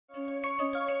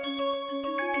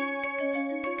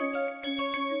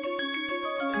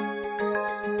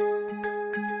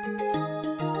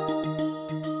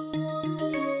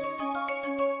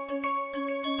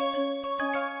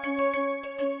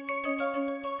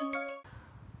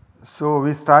So,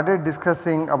 we started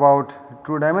discussing about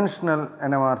two-dimensional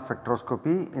NMR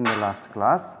spectroscopy in the last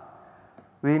class.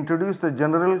 We introduced the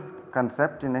general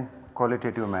concept in a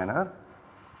qualitative manner.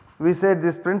 We said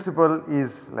this principle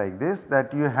is like this,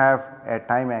 that you have a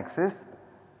time axis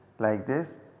like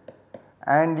this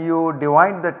and you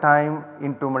divide the time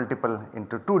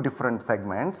into two different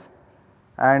segments,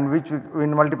 and which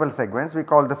in multiple segments we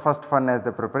call the first one as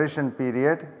the preparation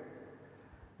period,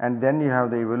 and then you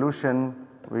have the evolution,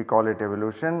 we call it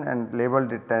evolution and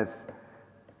labeled it as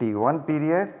T1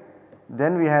 period.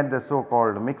 Then we had the so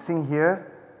called mixing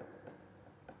here,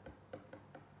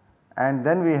 and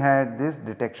then we had this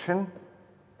detection,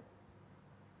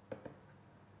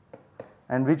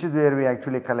 and which is where we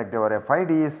actually collect our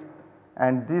FIDs,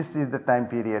 and this is the time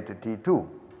period T2.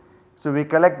 So, we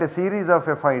collect a series of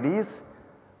FIDs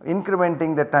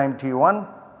incrementing the time T1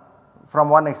 from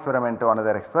one experiment to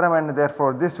another experiment.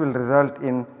 Therefore, this will result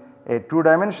in a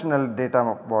two-dimensional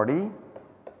data body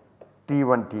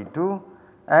T1 T2,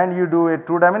 and you do a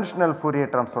two-dimensional Fourier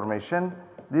transformation.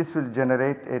 This will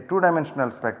generate a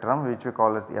two-dimensional spectrum which we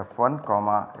call as F1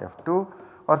 comma F2,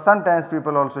 or sometimes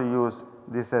people also use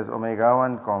this as omega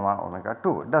 1 comma omega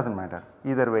 2, it does not matter,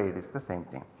 either way it is the same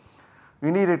thing.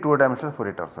 You need a two-dimensional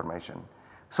Fourier transformation.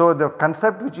 So, the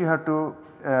concept which you have to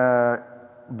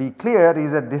be clear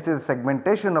is that this is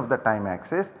segmentation of the time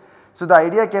axis. So, the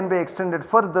idea can be extended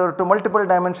further to multiple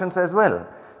dimensions as well.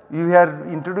 You are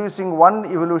introducing one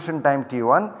evolution time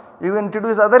T1, you can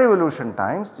introduce other evolution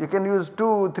times, you can use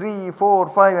 2, 3, 4,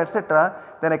 5 etc.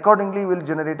 Then accordingly will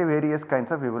generate various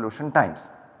kinds of evolution times.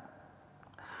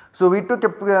 So, we took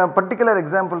a particular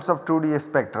examples of 2D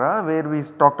spectra where we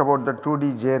talked about the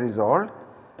 2D J resolved,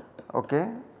 okay,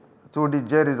 2D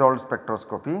J resolved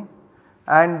spectroscopy,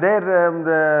 and there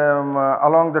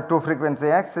along the two frequency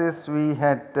axis we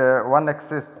had one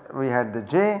axis we had the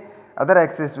J, other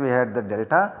axis we had the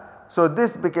delta. So,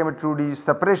 this became a 2D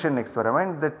separation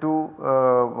experiment, the two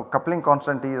coupling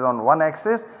constant is on one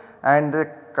axis and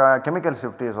the chemical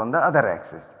shift is on the other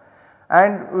axis.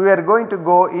 And we are going to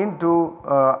go into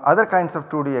other kinds of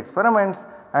 2D experiments,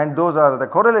 and those are the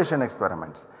correlation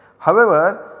experiments.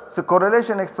 However, so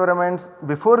correlation experiments,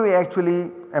 before we actually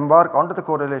embark onto the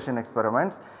correlation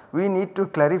experiments, we need to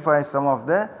clarify some of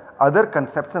the other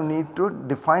concepts and need to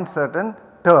define certain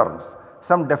terms.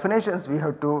 Some definitions we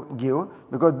have to give,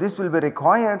 because this will be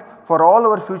required for all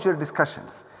our future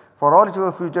discussions. For all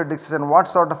our future discussion, what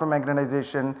sort of a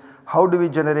magnetization, how do we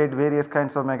generate various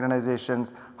kinds of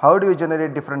magnetizations, how do we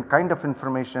generate different kind of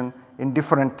information in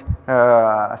different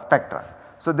spectra.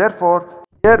 So, therefore,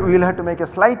 here we will have to make a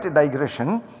slight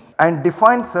digression and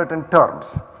define certain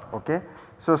terms. Okay.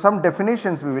 So, some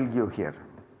definitions we will give here.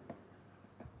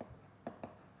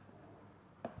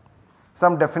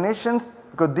 Some definitions,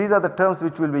 because these are the terms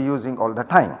which we will be using all the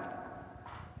time.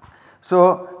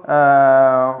 So,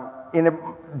 in a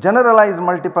generalized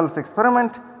multipulse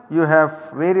experiment, you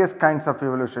have various kinds of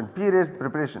evolution periods,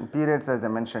 preparation periods as I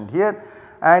mentioned here,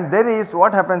 and there is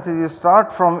what happens is you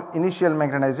start from initial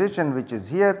magnetization which is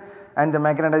here, and the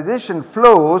magnetization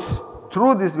flows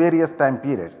through these various time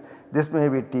periods. This may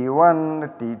be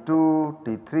T1, T2,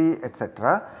 T3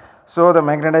 etc. So, the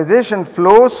magnetization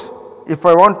flows, if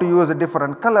I want to use a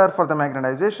different color for the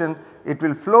magnetization, it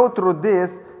will flow through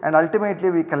this and ultimately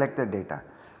we collect the data.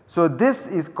 So, this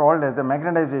is called as the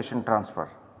magnetization transfer.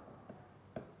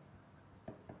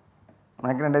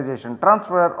 Magnetization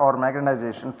transfer or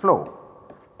magnetization flow.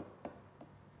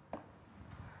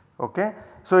 Okay.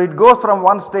 So, it goes from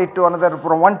one state to another,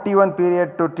 from one T1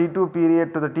 period to T2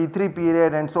 period to the T3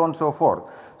 period and so on and so forth.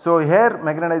 So, here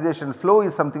magnetization flow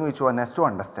is something which one has to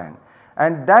understand,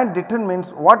 and that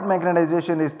determines what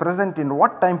magnetization is present in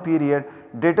what time period,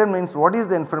 determines what is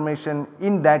the information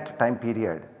in that time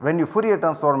period. When you Fourier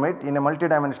transform it in a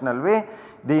multidimensional way,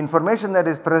 the information that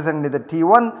is present in the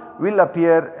T1 will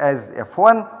appear as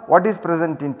F1, what is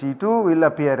present in T2 will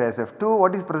appear as F2,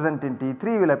 what is present in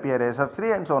T3 will appear as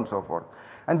F3 and so on and so forth.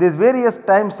 And these various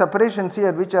time separations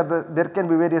here, which are there can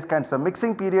be various kinds of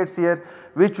mixing periods here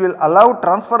which will allow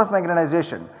transfer of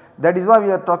magnetization. That is why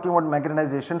we are talking about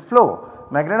magnetization flow.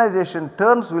 Magnetization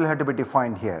terms will have to be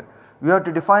defined here. We have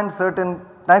to define certain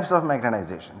types of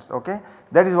magnetizations, okay.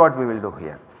 That is what we will do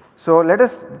here. So, let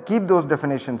us keep those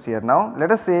definitions here now.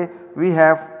 Let us say we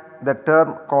have the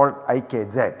term called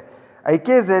IKZ.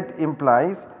 IKZ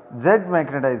implies Z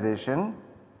magnetization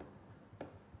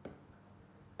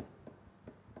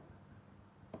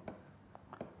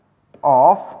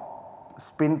of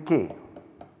spin K,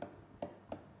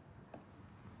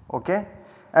 okay,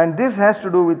 and this has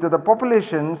to do with the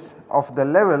populations of the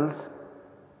levels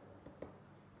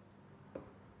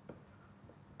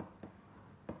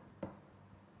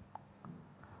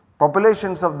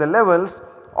populations of the levels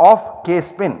of K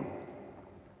spin.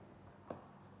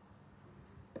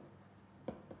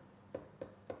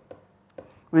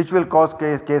 Which will cause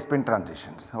K spin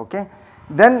transitions. Okay.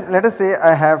 Then let us say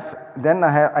I have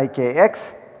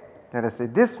IKX, let us say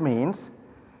this means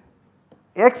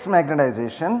X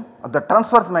magnetization or the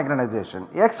transverse magnetization,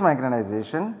 X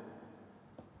magnetization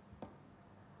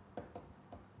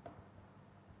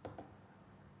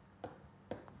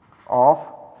of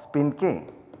spin K,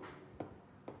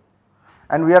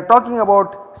 and we are talking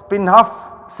about spin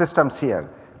half systems here.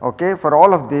 Okay. For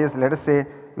all of these, let us say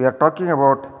we are talking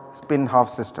about spin half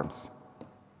systems,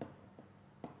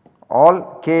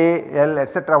 all K, L,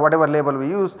 etc., whatever label we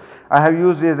use. I have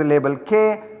used as the label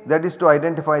K, that is to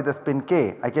identify the spin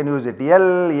K. I can use it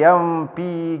L, M,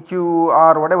 P, Q,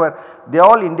 R, whatever, they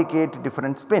all indicate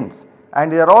different spins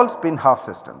and they are all spin half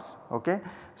systems. Okay.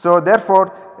 So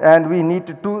therefore, and we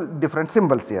need two different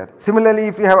symbols here. Similarly,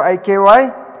 if you have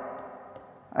IKY,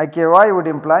 IKY would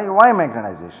imply Y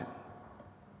magnetization.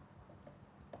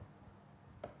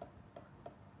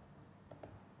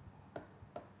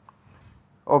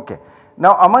 Okay.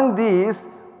 Now among these,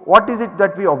 what is it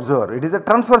that we observe? It is the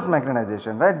transverse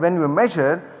magnetization, right. When we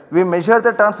measure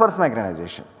the transverse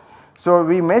magnetization. So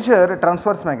we measure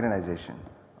transverse magnetization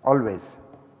always,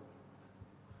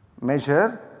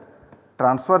 measure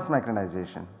transverse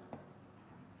magnetization.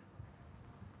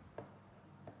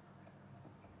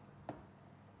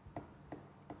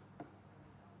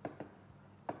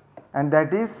 And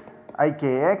that is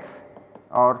IKX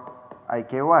or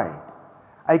IKY.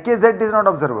 IKZ is not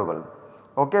observable,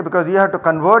 okay, because you have to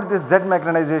convert this Z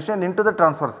magnetization into the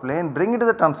transverse plane, bring it to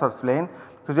the transverse plane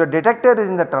because your detector is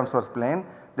in the transverse plane,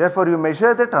 therefore you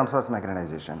measure the transverse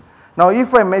magnetization. Now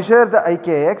if I measure the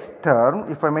IKX term,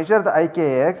 if I measure the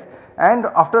IKX and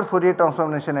after Fourier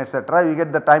transformation etc., you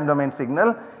get the time domain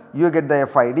signal, you get the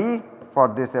FID for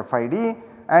this FID,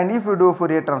 and if you do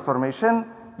Fourier transformation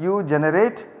you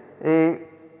generate a,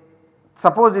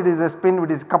 suppose it is a spin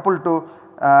which is coupled to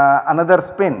another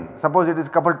spin, suppose it is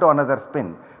coupled to another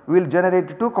spin, we will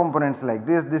generate two components like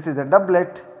this. This is a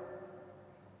doublet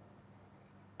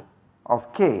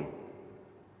of K.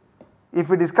 If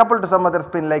it is coupled to some other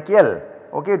spin like L,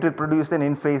 okay, it will produce an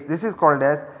in phase, this is called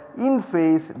as in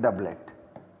phase doublet,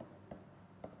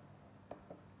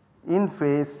 in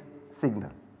phase signal.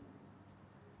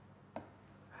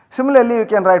 Similarly, you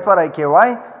can write for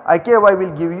IKY, IKY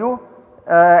will give you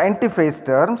antiphase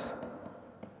terms,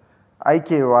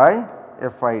 IKY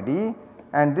FID,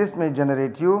 and this may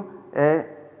generate you a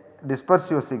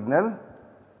dispersive signal.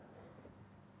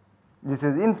 This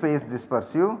is in phase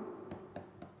dispersive.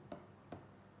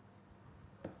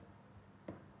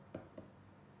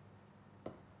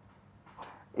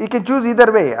 You can choose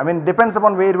either way, I mean depends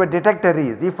upon where your detector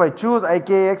is. If I choose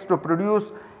IKX to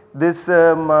produce this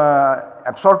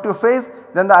absorptive phase,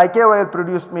 then the IKY will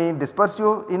produce me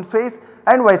dispersive in phase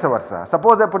and vice versa.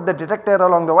 Suppose I put the detector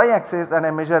along the y axis and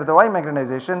I measure the y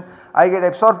magnetization, I get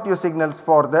absorptive signals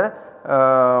for the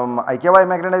IKY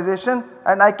magnetization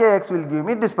and IKX will give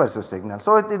me dispersive signal.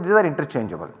 So these are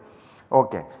interchangeable.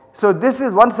 Okay. So this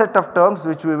is one set of terms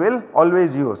which we will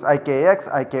always use, IKX,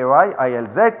 IKY,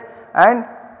 ILZ, and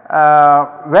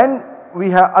when we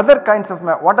have other kinds of,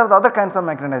 what are the other kinds of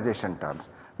magnetization terms?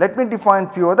 Let me define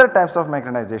few other types of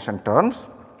magnetization terms.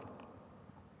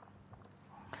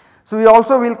 So we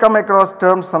also will come across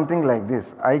terms something like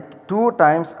this, 2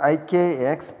 times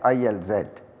IKX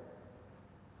ILZ,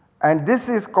 and this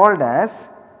is called as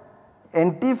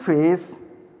antiphase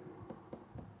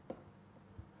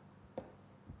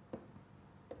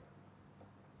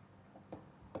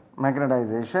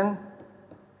magnetization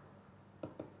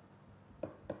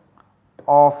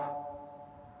of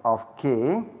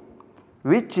K,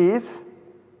 which is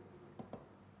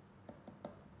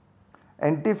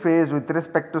antiphase with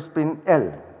respect to spin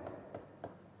L,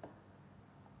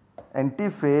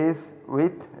 antiphase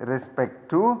with respect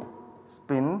to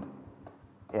spin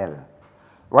L.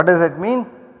 What does that mean?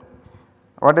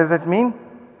 What does that mean?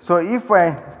 So if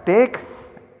I take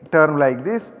term like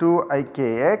this, 2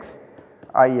 IKX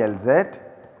ILZ,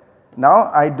 now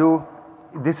I do,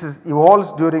 this is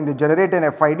evolves during the generate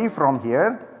an FID from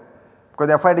here, because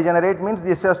the FID generate means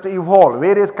this has to evolve,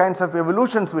 various kinds of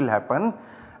evolutions will happen,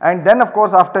 and then of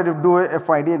course after you do a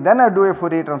FID, then I do a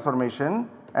Fourier transformation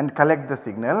and collect the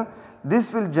signal.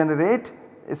 This will generate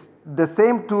the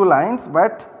same two lines,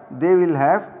 but they will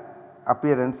have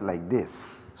appearance like this.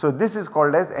 So this is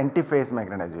called as antiphase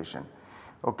magnetization.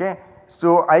 Okay.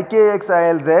 So IKX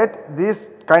ILZ,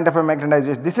 this kind of a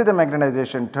magnetization, this is the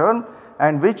magnetization term,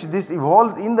 and which this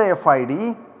evolves in the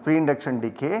FID, free induction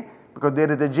decay, because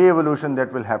there is a J evolution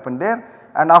that will happen there,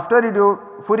 and after you do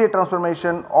Fourier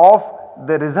transformation of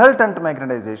the resultant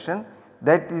magnetization,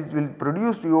 that is will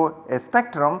produce you a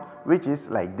spectrum which is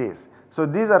like this. So,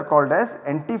 these are called as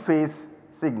antiphase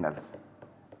signals.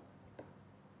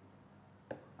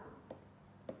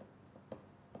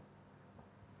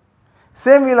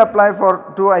 Same will apply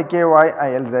for 2 IKY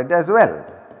ILZ as well.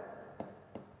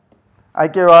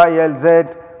 IKY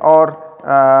ILZ,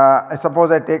 or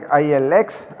suppose I take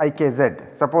ILX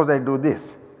IKZ, suppose I do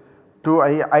this to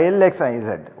ILX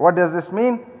IZ. What does this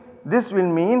mean? This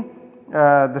will mean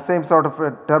the same sort of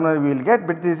a terminal we will get,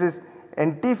 but this is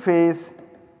antiphase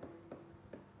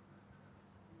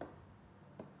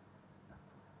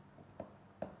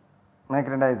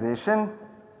magnetization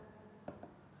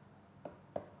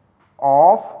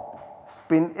of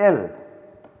spin L.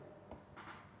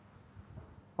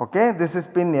 Okay, this is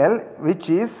spin L, which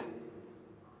is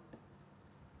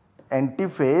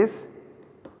antiphase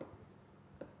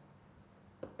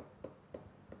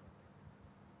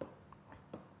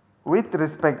with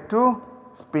respect to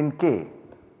spin K.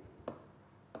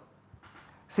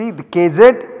 See, the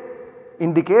Kz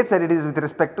indicates that it is with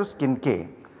respect to spin K,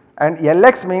 and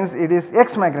Lx means it is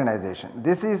X magnetization.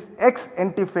 This is X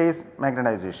antiphase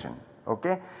magnetization.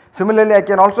 Okay. Similarly, I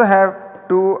can also have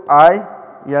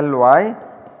 2I Ly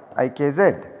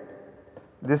IKZ.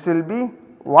 This will be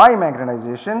Y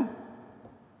magnetization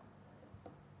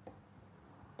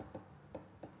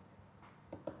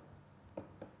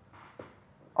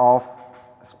of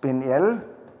spin L,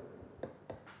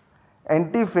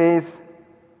 antiphase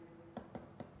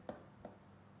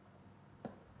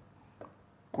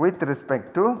with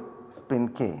respect to spin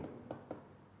K.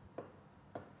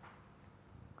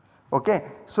 Okay.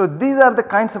 So, these are the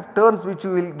kinds of terms which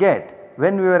you will get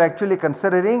when we are actually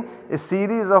considering a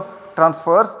series of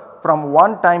transfers from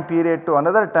one time period to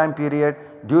another time period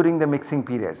during the mixing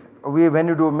periods. When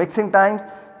you do mixing times,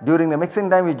 during the mixing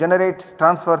time we generate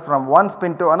transfers from one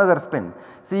spin to another spin.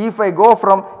 See, if I go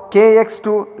from Kx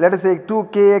to let us say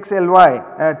 2Kx Ly,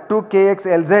 2Kx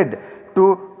Lz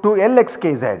to 2Lx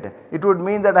Kz, it would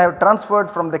mean that I have transferred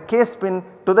from the K spin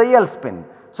to the L spin.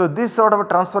 So, this sort of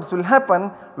transfers will happen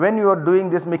when you are doing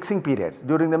this mixing periods.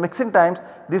 During the mixing times,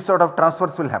 this sort of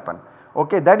transfers will happen.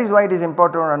 Okay, that is why it is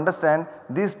important to understand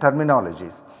these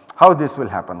terminologies, how this will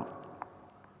happen.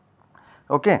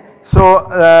 Okay. So,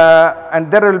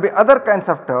 and there will be other kinds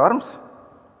of terms,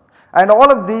 and all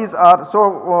of these are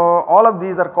all of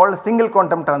these are called single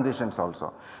quantum transitions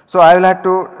also. So, I will have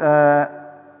to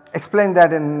explain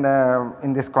that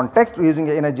in this context using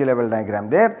an energy level diagram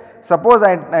there. Suppose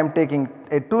I am taking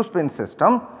a 2 spin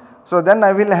system. So, then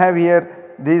I will have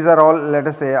here, these are all, let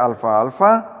us say alpha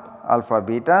alpha, alpha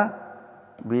beta,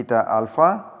 beta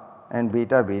alpha and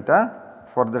beta beta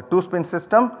for the 2 spin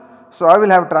system. So, I will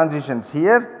have transitions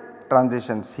here,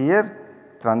 transitions here,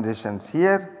 transitions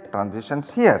here,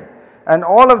 transitions here, and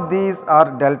all of these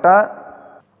are delta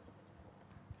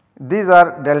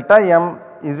m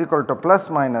is equal to plus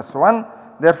minus 1.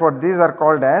 Therefore, these are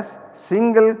called as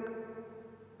single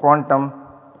quantum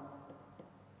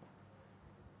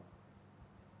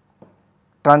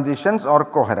transitions or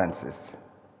coherences.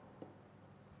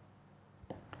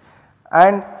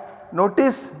 And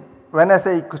notice, when I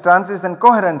say transition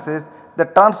coherences, the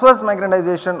transverse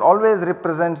magnetization always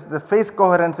represents the phase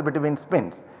coherence between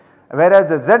spins, whereas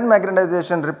the Z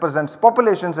magnetization represents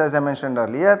populations, as I mentioned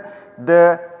earlier.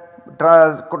 The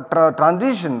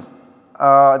transitions,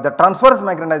 the transverse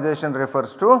magnetization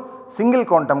refers to single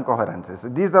quantum coherences.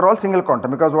 These are all single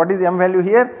quantum, because what is m value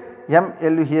here? M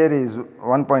value here is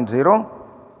 1.0,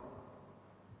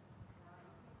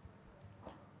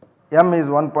 m is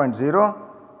 1.0,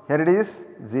 here it is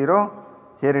 0,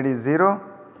 here it is 0,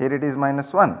 here it is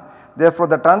minus 1. Therefore,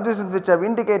 the transitions which I have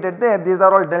indicated there, these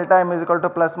are all delta m is equal to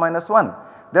plus minus 1.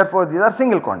 Therefore, these are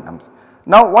single quantums.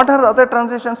 Now, what are the other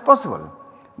transitions possible?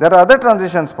 There are other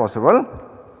transitions possible.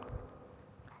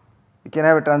 You can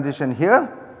have a transition here,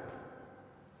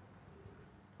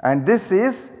 and this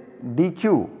is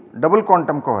dq, double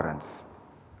quantum coherence,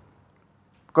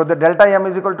 because the delta m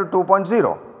is equal to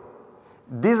 2.0.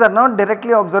 These are not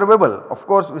directly observable. Of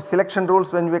course, with selection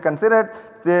rules, when we consider,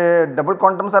 the double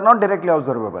quantums are not directly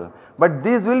observable, but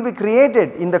these will be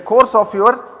created in the course of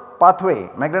your pathway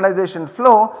magnetization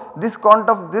flow. This kind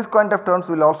of terms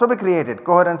will also be created,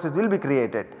 coherences will be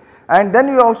created. And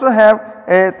then we also have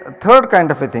a third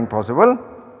kind of a thing possible.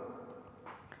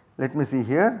 Let me see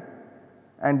here,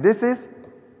 and this is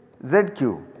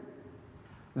ZQ,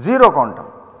 0 quantum.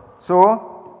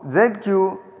 So,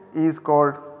 ZQ is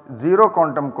called 0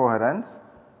 quantum coherence,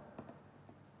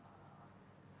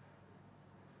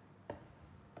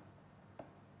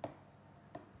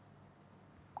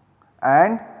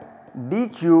 and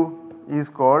dq is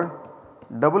called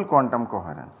double quantum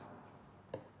coherence.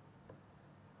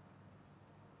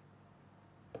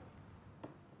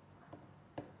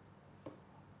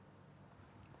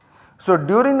 So,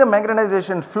 during the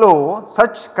magnetization flow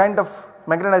such kind of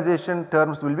magnetization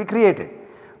terms will be created.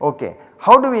 Okay.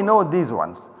 How do we know these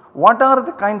ones? What are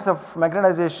the kinds of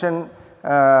magnetization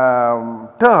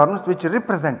terms which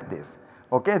represent this?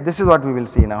 Okay. This is what we will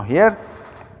see now here.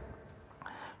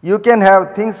 You can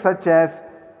have things such as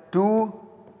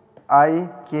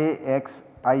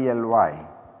 2ikxily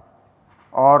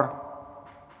or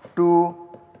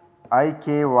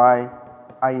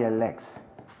 2ikyilx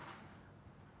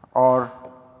or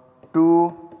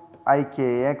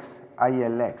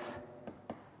 2ikxilx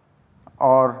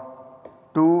or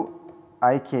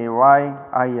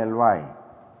 2ikyily.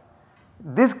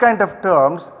 This kind of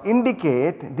terms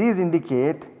indicate, these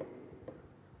indicate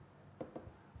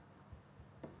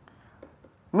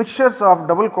mixtures of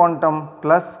double quantum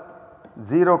plus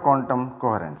 0 quantum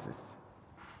coherences.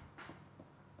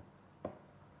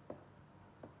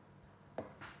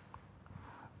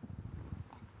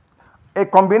 A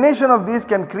combination of these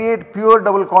can create pure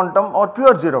double quantum or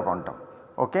pure 0 quantum.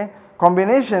 Okay.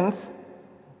 Combinations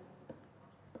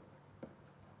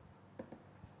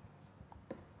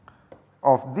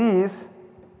of these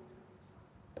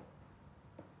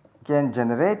can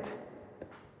generate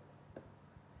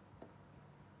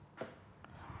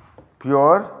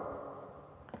pure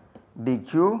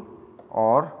dq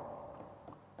or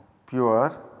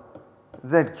pure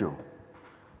zq.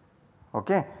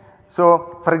 Okay.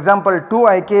 So, for example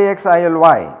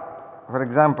 2ikxily, for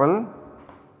example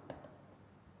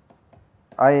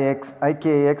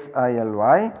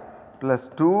ikxily plus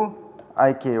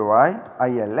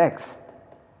 2ikyilx,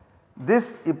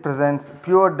 this represents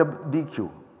pure dq,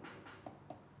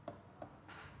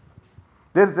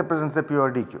 this represents a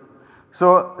pure dq.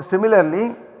 So,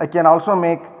 similarly I can also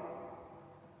make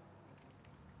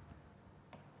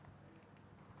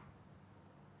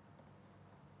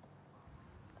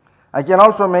I can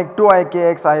also make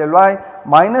 2ikxily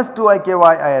minus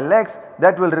 2ikyilx,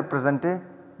 that will represent a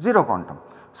 0 quantum.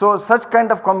 So, such kind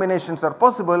of combinations are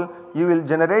possible. You will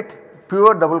generate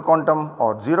pure double quantum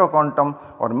or 0 quantum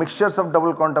or mixtures of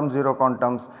double quantum 0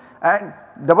 quantums and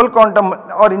double quantum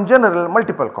or in general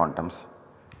multiple quantums,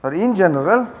 or in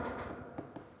general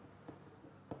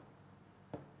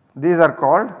these are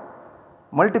called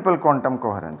multiple quantum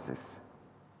coherences.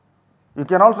 You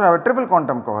can also have a triple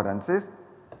quantum coherences,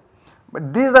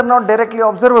 but these are not directly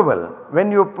observable.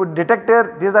 When you put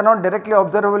detector, these are not directly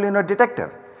observable in a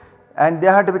detector and they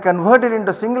have to be converted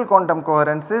into single quantum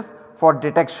coherences for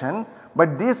detection,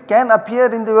 but these can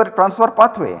appear in your transfer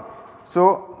pathway.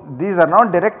 So, these are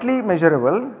not directly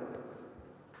measurable,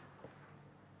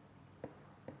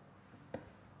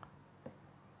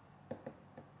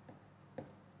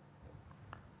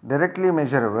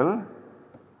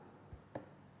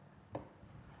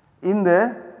 in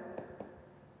the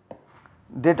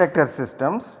detector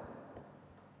systems,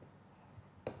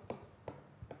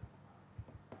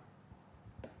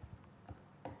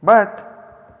 but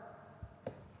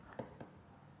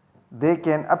they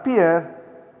can appear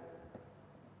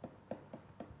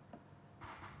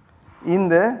in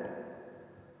the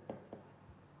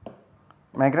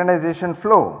magnetization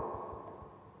flow.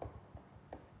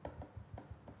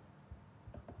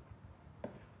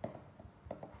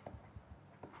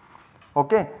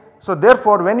 Okay. So,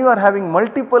 therefore, when you are having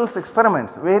multiple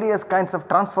experiments, various kinds of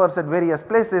transfers at various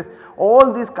places,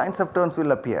 all these kinds of terms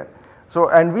will appear. So,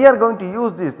 and we are going to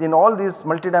use this in all these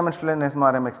multidimensional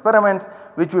SMRM experiments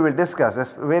which we will discuss, as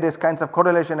various kinds of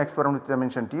correlation experiments which I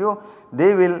mentioned to you,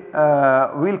 they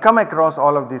will come across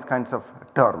all of these kinds of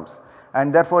terms,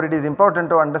 and therefore it is important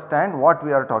to understand what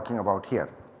we are talking about here.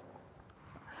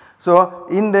 So,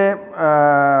 in the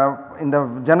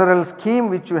general scheme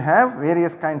which you have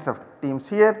various kinds of teams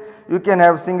here, you can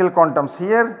have single quantums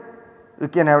here, you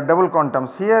can have double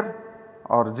quantums here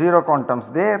or 0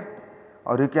 quantums there,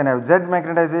 or you can have Z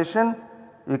magnetization,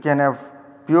 you can have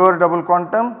pure double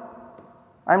quantum.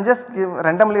 I am just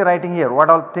randomly writing here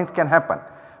what all things can happen,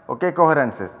 okay,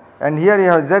 coherences, and here you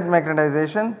have Z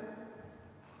magnetization.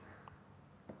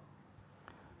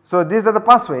 So, these are the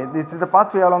pathway, this is the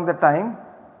pathway along the time,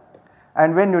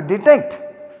 and when you detect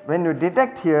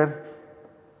here,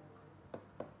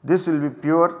 this will be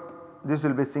pure, this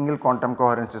will be single quantum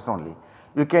coherences only.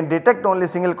 You can detect only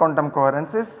single quantum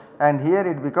coherences, and here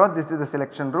it, because this is the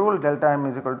selection rule, delta m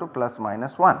is equal to plus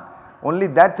minus 1, only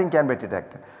that thing can be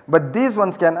detected, but these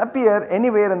ones can appear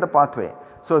anywhere in the pathway.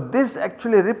 So, this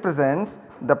actually represents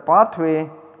the pathway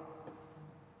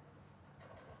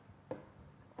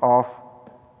of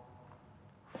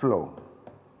flow.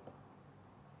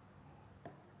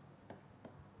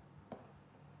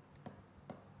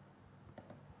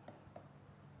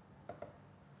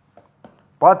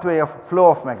 Pathway of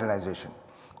flow of magnetization.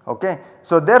 Okay.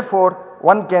 So therefore,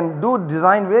 one can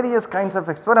design various kinds of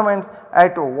experiments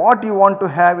at what you want to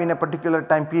have in a particular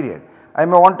time period. I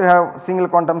may want to have single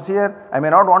quantums here, I may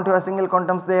not want to have single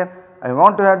quantums there, I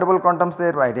want to have double quantums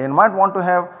there, I might want to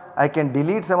have, I can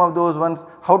delete some of those ones,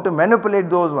 how to manipulate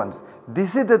those ones.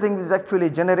 This is the thing which actually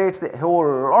generates a whole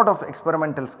lot of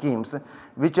experimental schemes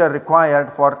which are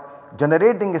required for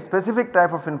generating a specific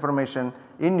type of information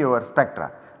in your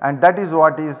spectra. And that is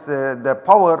what is the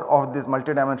power of this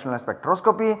multidimensional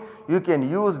spectroscopy. You can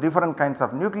use different kinds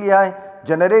of nuclei,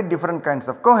 generate different kinds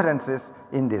of coherences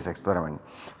in this experiment.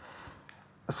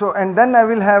 So and then I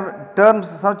will have terms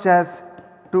such as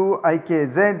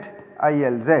 2ikz,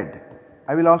 ilz.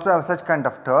 I will also have such kind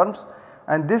of terms,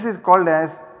 and this is called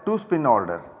as 2 spin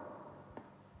order,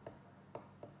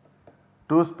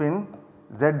 2 spin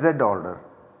zz order.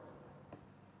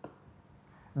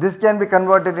 This can be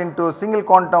converted into single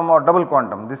quantum or double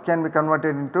quantum. This can be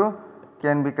converted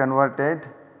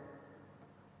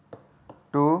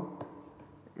to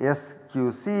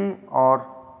SQC or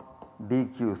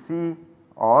DQC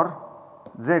or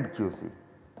ZQC.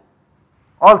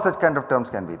 All such kind of terms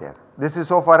can be there. This is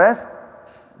so far as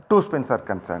 2 spins are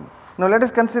concerned. Now let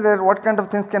us consider what kind of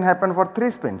things can happen for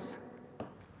 3 spins.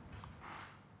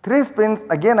 3 spins,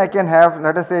 again I can have,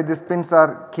 let us say these spins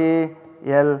are K,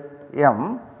 L,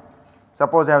 M.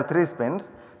 Suppose I have 3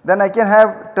 spins, then I can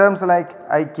have terms like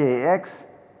IKX,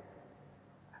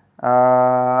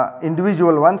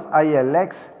 individual ones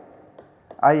ILX,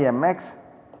 IMX.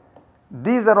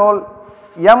 These are all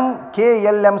M, K,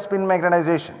 L, M spin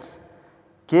magnetizations.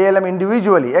 K, L, M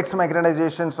individually X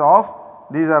magnetizations of,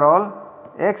 these are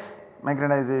all X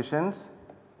magnetizations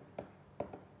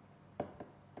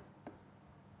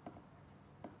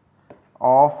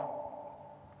of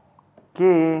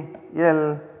K,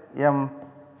 L, M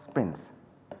spins.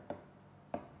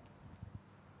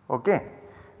 Okay.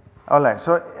 Alright.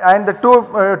 So, and the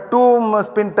two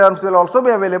spin terms will also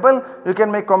be available. You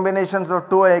can make combinations of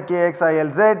 2ikx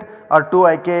ilz or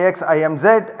 2ikx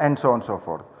imz and so on and so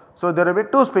forth. So, there will be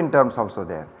 2 spin terms also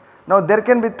there. Now, there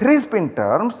can be 3 spin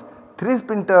terms. 3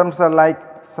 spin terms are like,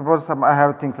 suppose I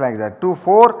have things like that,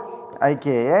 2,4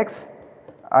 ikx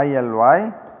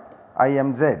ily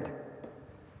imz.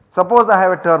 Suppose I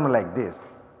have a term like this,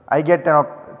 I get a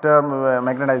term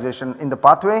magnetization in the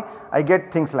pathway, I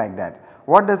get things like that.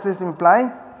 What does this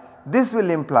imply? This will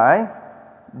imply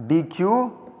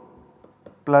dq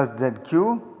plus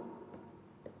zq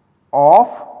of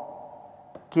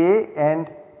k and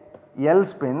L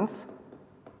spins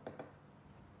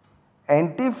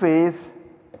antiphase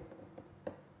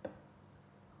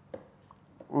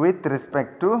with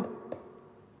respect to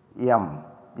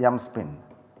M spin.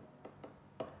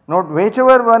 Note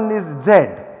whichever one is Z,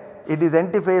 it is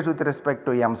antiphase with respect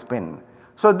to M spin.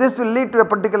 So this will lead to a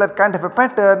particular kind of a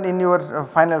pattern in your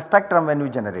final spectrum when you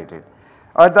generate it.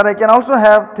 Or that I can also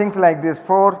have things like this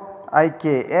 4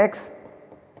 IKX,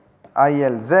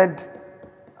 ILZ,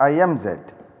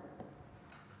 IMZ.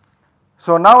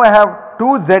 So now I have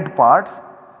 2 Z parts,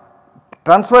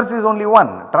 transverse is only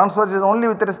one, transverse is only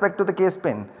with respect to the K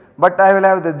spin, but I will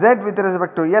have the Z with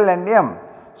respect to L and M.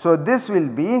 So this will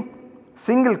be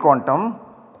single quantum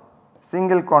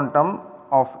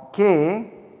of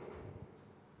K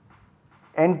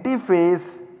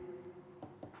antiphase,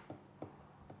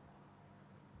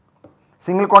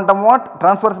 single quantum what?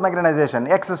 Transverse magnetization,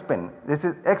 X spin, this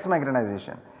is X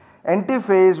magnetization,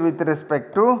 antiphase with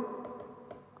respect to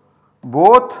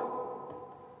both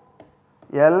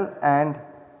L and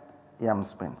M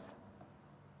spins.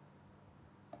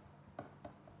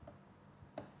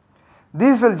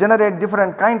 These will generate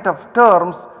different kind of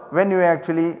terms when you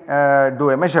actually do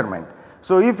a measurement.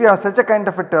 So if you have such a kind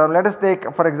of a term, let us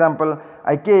take for example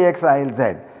IKX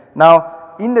ILZ.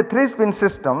 Now in the 3 spin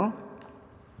system,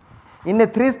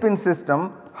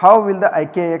 how will the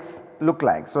IKX look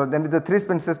like? So then the 3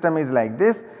 spin system is like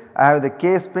this, I have the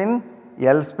K spin,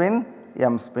 L spin,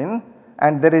 M spin,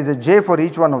 and there is a J for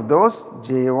each one of those,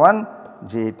 J1,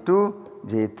 J2,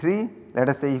 J3, let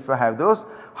us say if I have those.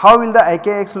 How will the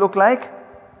IKX look like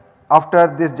after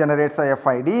this generates a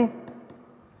FID,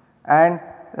 and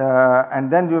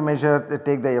then you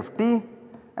take the FT,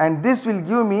 and this will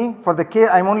give me for the K,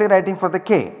 I am only writing for the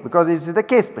K because it is the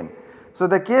K spin. So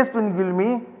the K spin will give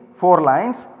me 4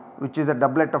 lines, which is a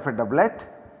doublet of a doublet,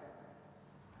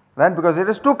 right, because it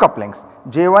is 2 couplings,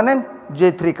 J1 and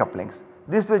J3 couplings.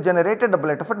 this will generate a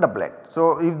doublet of a doublet.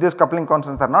 So, if these coupling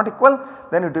constants are not equal,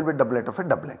 then it will be doublet of a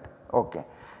doublet. Okay.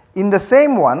 In the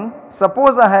same one,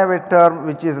 suppose I have a term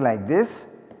which is like this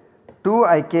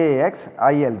 2ikx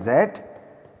ilz.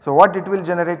 So, what it will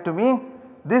generate to me?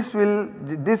 This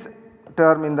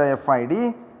term in the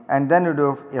FID, and then you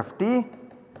do FT,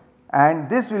 and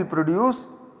this will produce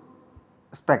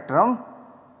spectrum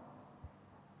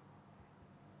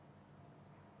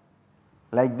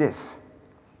like this.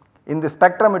 In the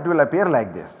spectrum it will appear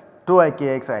like this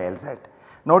 2ikx ilz.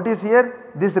 Notice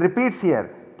here this repeats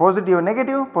here, positive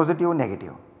negative positive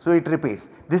negative. So, it repeats.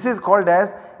 This is called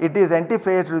as, it is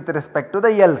antiphase with respect to the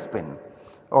L spin.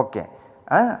 Okay.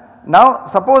 Now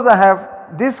suppose I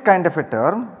have this kind of a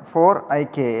term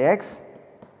 4ikx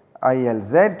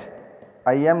ilz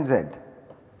imz,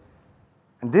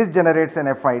 and this generates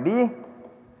an FID,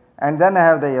 and then I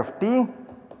have the FT,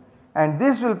 and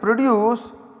this will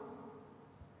produce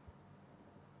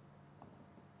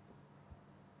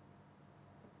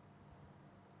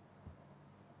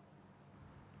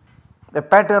a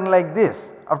pattern like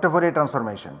this after Fourier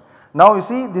transformation. Now you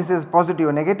see this is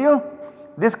positive negative,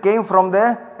 this came from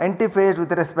the antiphase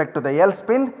with respect to the L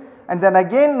spin, and then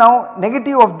again now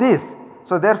negative of this.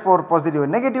 So, therefore, positive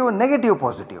negative negative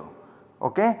positive.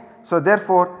 Okay. So,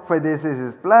 therefore, for this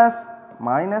is plus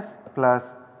minus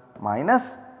plus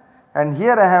minus, and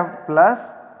here I have plus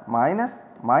minus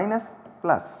minus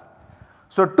plus.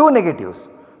 So, 2 negatives.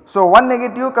 So, one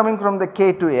negative coming from the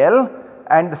K to L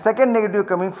and the second negative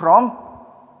coming from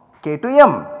K to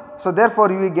M. So,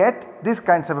 therefore, you get this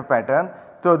kinds of a pattern.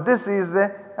 So, this is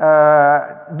the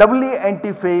doubly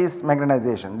antiphase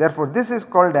magnetization. Therefore, this is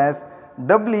called as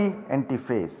doubly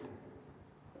antiphase.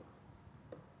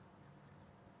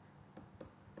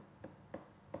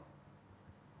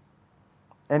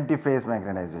 Antiphase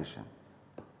magnetization.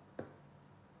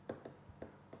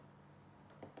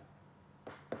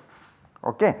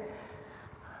 Okay.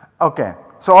 Okay.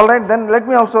 So, alright, then let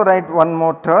me also write one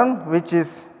more term which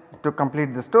is to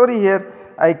complete the story here,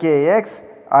 ikx,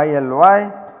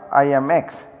 ILY,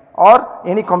 IMX, or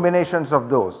any combinations of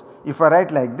those. If I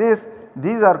write like this,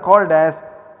 these are called as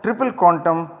triple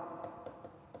quantum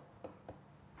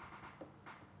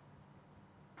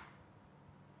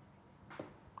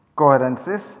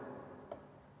coherences.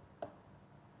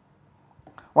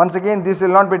 Once again, this will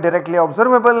not be directly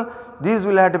observable, these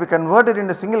will have to be converted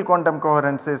into single quantum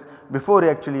coherences before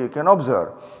actually you can observe,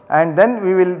 and then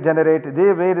we will generate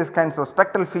the various kinds of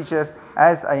spectral features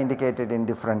as I indicated in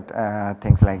different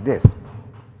things like this.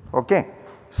 Okay.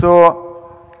 So,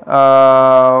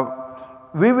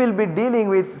 we will be dealing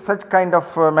with such kind of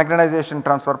magnetization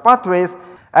transfer pathways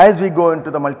as we go into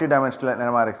the multidimensional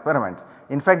NMR experiments.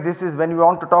 In fact, this is when we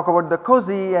want to talk about the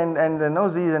COSY and the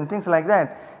NOSYs and things like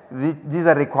that, these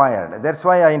are required. That is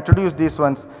why I introduced these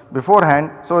ones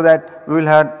beforehand, so that we will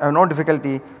have no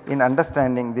difficulty in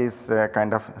understanding these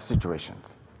kind of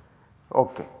situations.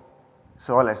 Okay.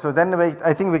 So, alright. So, then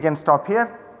I think we can stop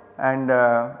here, and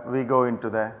we go into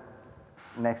the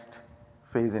next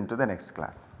phase, into the next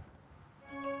class.